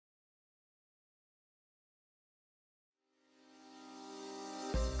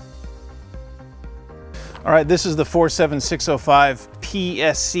All right, this is the 47605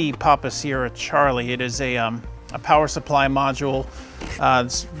 PSC Papa Sierra Charlie. It is a power supply module.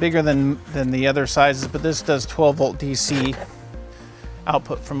 It's bigger than the other sizes, but this does 12 volt DC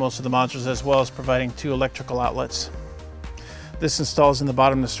output for most of the modules, as well as providing 2 electrical outlets. This installs in the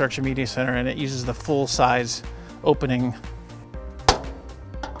bottom of the Structured Media Center, and it uses the full size opening.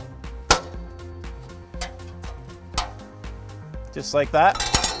 Just like that.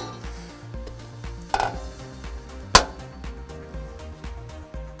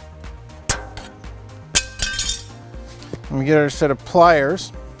 And we get our set of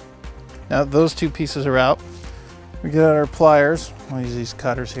pliers. Now those 2 pieces are out. We get out our pliers, I'll use these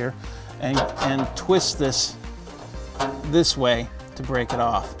cutters here, and twist this way to break it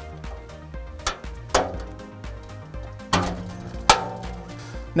off.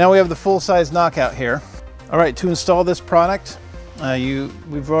 Now we have the full-size knockout here. All right, to install this product,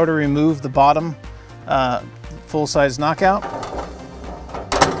 we've already removed the bottom full-size knockout.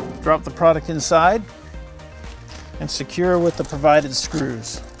 Drop the product inside and secure with the provided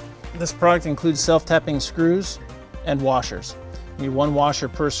screws. This product includes self-tapping screws and washers. You need 1 washer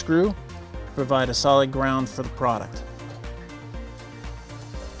per screw to provide a solid ground for the product.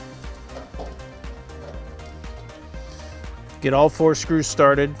 Get all 4 screws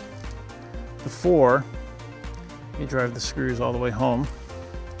started before you drive the screws all the way home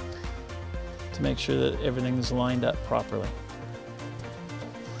to make sure that everything is lined up properly.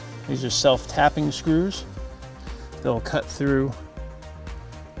 These are self-tapping screws. They'll cut through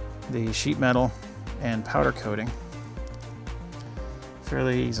the sheet metal and powder coating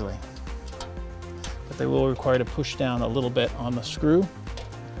fairly easily, but they will require to push down a little bit on the screw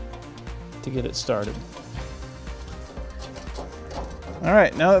to get it started. All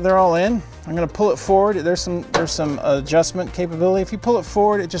right, now that they're all in, I'm going to pull it forward. There's some adjustment capability. If you pull it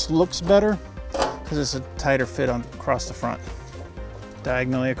forward, it just looks better because it's a tighter fit across the front.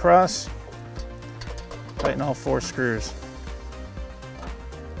 Diagonally across. Tighten all 4 screws.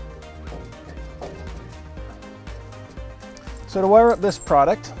 So to wire up this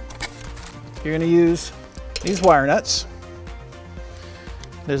product, you're going to use these wire nuts.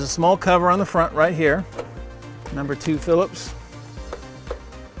 There's a small cover on the front right here, number 2 Phillips.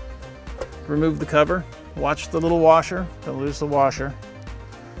 Remove the cover. Watch the little washer. Don't lose the washer.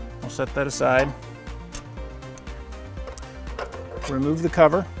 We'll set that aside. Remove the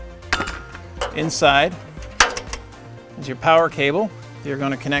cover. Inside is your power cable. You're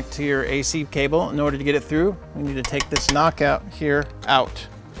going to connect to your AC cable. In order to get it through, we need to take this knockout here out.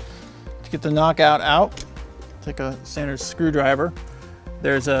 To get the knockout out, take a standard screwdriver.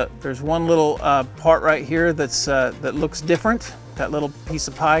 There's one little part right here that looks different. That little piece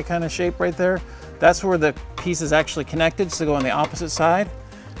of pie kind of shape right there. That's where the piece is actually connected. So go on the opposite side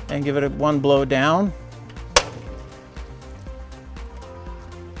and give it one blow down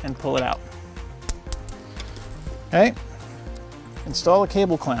and pull it out. Okay. Install a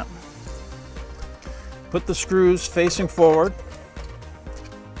cable clamp. Put the screws facing forward.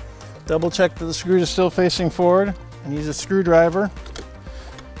 Double check that the screws are still facing forward, and use a screwdriver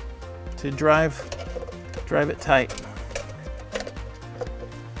to drive it tight.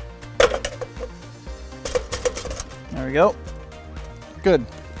 There we go. Good.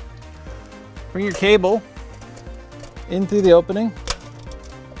 Bring your cable in through the opening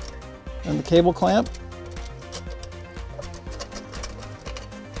and the cable clamp.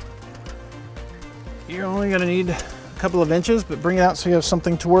 You're only going to need a couple of inches, but bring it out so you have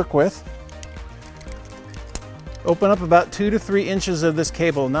something to work with. Open up about 2 to 3 inches of this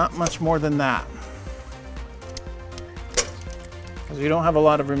cable, not much more than that, because we don't have a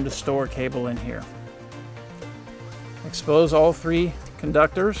lot of room to store cable in here. Expose all 3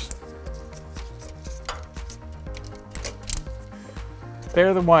 conductors.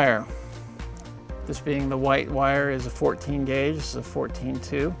 Bare the wire. This being the white wire is a 14 gauge, this is a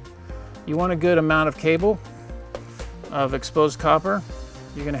 14-2. You want a good amount of cable of exposed copper.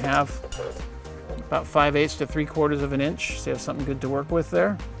 You're going to have about 5/8 to 3/4 of an inch, so you have something good to work with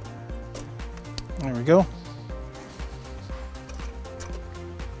there. There we go.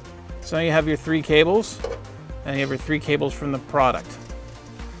 So now you have your 3 cables, and you have your 3 cables from the product.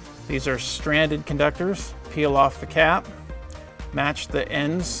 These are stranded conductors. Peel off the cap, match the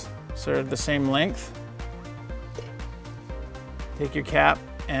ends so they're the same length. Take your cap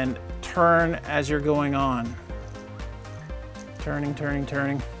and turn as you're going on. Turning, turning,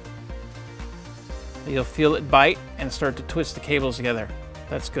 turning. You'll feel it bite and start to twist the cables together.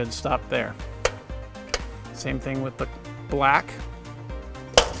 That's good, stop there. Same thing with the black.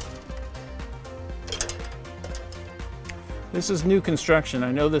 This is new construction.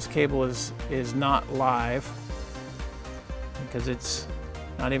 I know this cable is not live because it's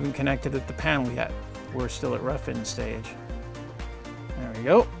not even connected at the panel yet. We're still at rough-in stage. There we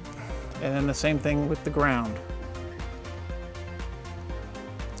go. And then the same thing with the ground.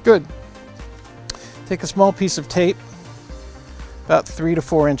 Good. Take a small piece of tape, about 3 to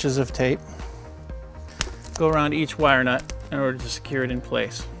 4 inches of tape. Go around each wire nut in order to secure it in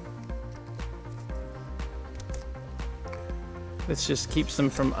place. This just keeps them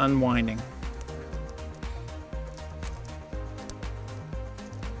from unwinding.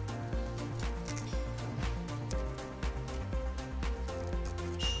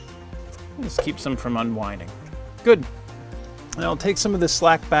 This keeps them from unwinding. Good. Now I'll take some of this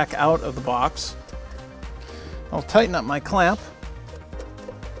slack back out of the box. I'll tighten up my clamp.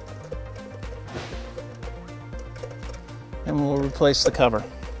 And we'll replace the cover.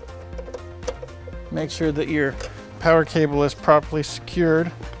 Make sure that your power cable is properly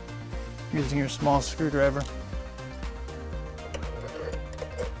secured using your small screwdriver.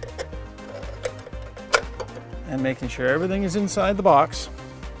 And making sure everything is inside the box.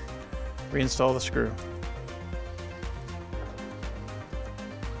 Reinstall the screw.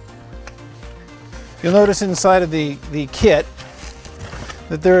 You'll notice inside of the kit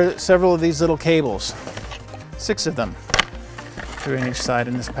that there are several of these little cables. 6 of them, 2 on each side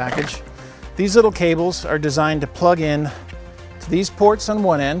in this package. These little cables are designed to plug in to these ports on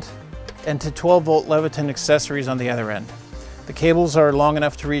one end and to 12-volt Leviton accessories on the other end. The cables are long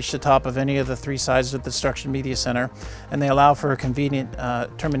enough to reach the top of any of the 3 sides of the Structured Media Center, and they allow for a convenient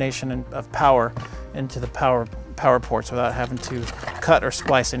termination of power into the power ports without having to cut or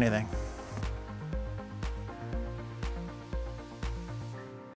splice anything.